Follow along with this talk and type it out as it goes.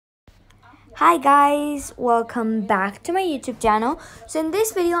Hi guys, welcome back to my YouTube channel. So in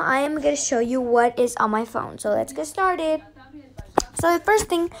this video I am going to show you what is on my phone. So let's get started. So the first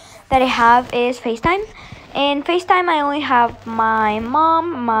thing that I have is FaceTime. In FaceTime I only have my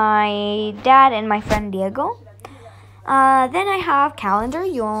mom, my dad, and my friend Diego. Then I have calendar.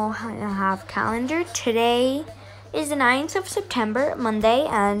 You'll have calendar. Today is the 9th of September, Monday,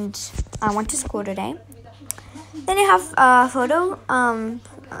 and I went to school today. Then I have photo,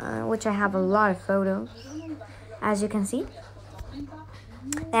 which I have a lot of photos, as you can see.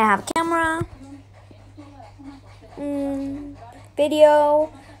 Then I have camera, video,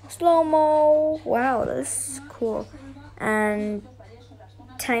 slow-mo, wow, that's cool, and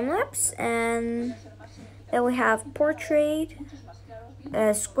time-lapse, and then we have portrait,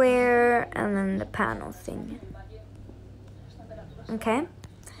 square, and then the panel thing. Okay.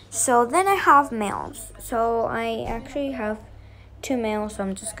 So then I have mails. So I actually have 2 mails, so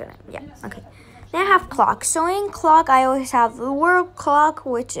I'm just gonna, okay. Then I have clock. So in clock, I always have the world clock,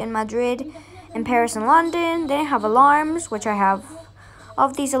 which in Madrid, in Paris, and London. Then I have alarms, which I have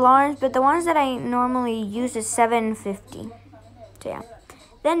of these alarms, but the ones that I normally use is 7:50. So yeah.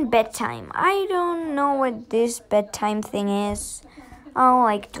 Then bedtime. I don't know what this bedtime thing is. I'll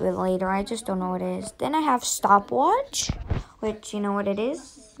do it later. I just don't know what it is. Then I have stopwatch, which you know what it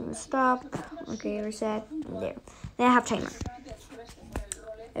is. Stop. Okay, reset. There. Then I have timer.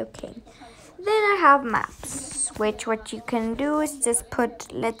 Okay. Then I have maps, which what you can do is just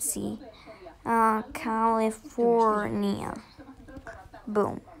put, let's see, California.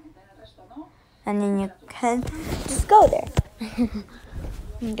 Boom. And then you can just go there.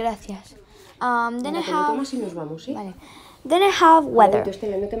 Gracias. Then I have. Vale. Then I have weather.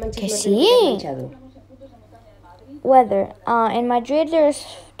 Que sí. Weather. In Madrid, there's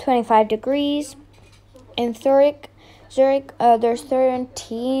 25 degrees. In Zurich, there's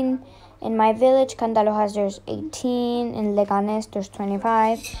 13. In my village, Candalojas, there's 18. In Leganés, there's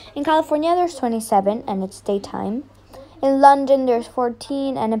 25. In California, there's 27, and it's daytime. In London, there's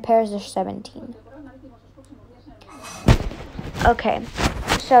 14, and in Paris, there's 17. Okay,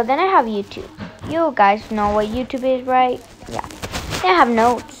 so then I have YouTube. You guys know what YouTube is, right? Yeah. Then I have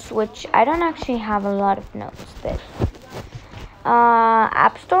notes, which I don't actually have a lot of notes, but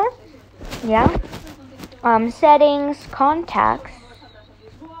App Store, yeah. Settings, contacts.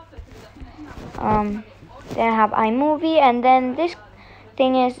 Then I have iMovie, and then this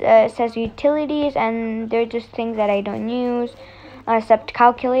thing is says utilities, and they're just things that I don't use, except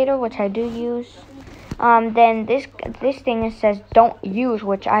calculator, which I do use. Then this thing says don't use,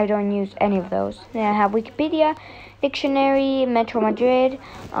 which I don't use any of those. Then I have Wikipedia, dictionary, Metro Madrid,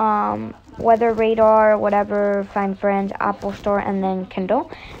 weather radar, whatever, Find Friends, Apple Store, and then Kindle.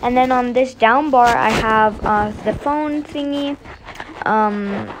 And then on this down bar I have the phone thingy,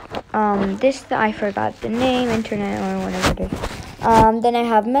 I forgot the name, internet or whatever it is. Then I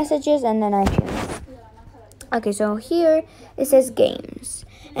have messages, and then iTunes. Okay, so here it says games.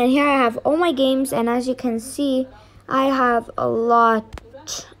 And here I have all my games, and as you can see, I have a lot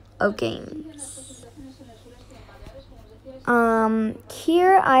of games.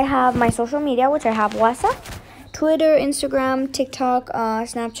 Here I have my social media, which I have WhatsApp, Twitter, Instagram, TikTok,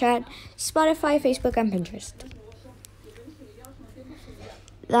 Snapchat, Spotify, Facebook, and Pinterest.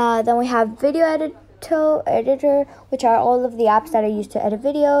 Then we have video editor, which are all of the apps that I use to edit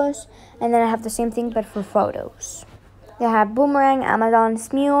videos. And then I have the same thing, but for photos. They have Boomerang, Amazon,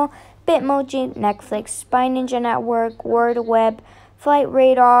 Smule, Bitmoji, Netflix, Spy Ninja Network, Word Web, Flight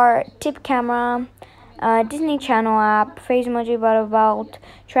Radar, Tip Camera, Disney Channel app, Phasemoji, Buttervault,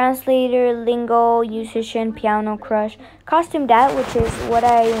 Translator, Lingo, Musician, Piano Crush, Costume Dat, which is what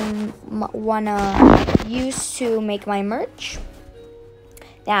I wanna use to make my merch.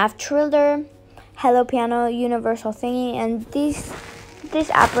 They have Triller, Hello Piano, Universal Thingy, and this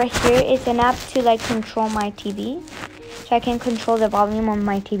app right here is an app to control my TV. So I can control the volume on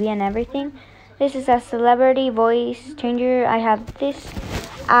my TV and everything. This is a celebrity voice changer. I have this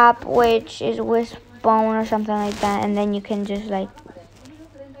app, which is Wishbone or something like that, and then you can just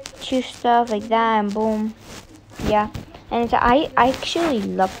choose stuff like that, and boom, yeah. And I actually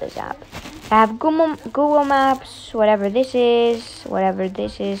love this app. I have Google Maps, whatever this is,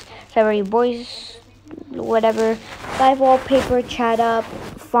 celebrity voice, whatever, live wallpaper, chat up,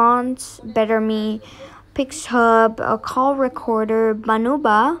 fonts, Better Me, PixHub, a call recorder,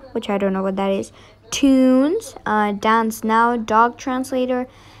 Banuba, which I don't know what that is, Tunes, Dance Now, Dog Translator,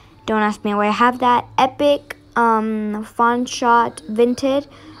 don't ask me why I have that, Epic, FontShot, Vinted,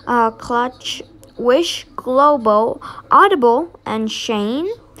 Clutch, Wish, Global, Audible, and Shane.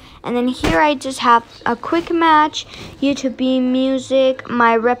 And then here I just have a quick match, YouTube music,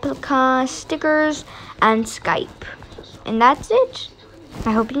 my replica stickers, and Skype. And that's it.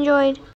 I hope you enjoyed.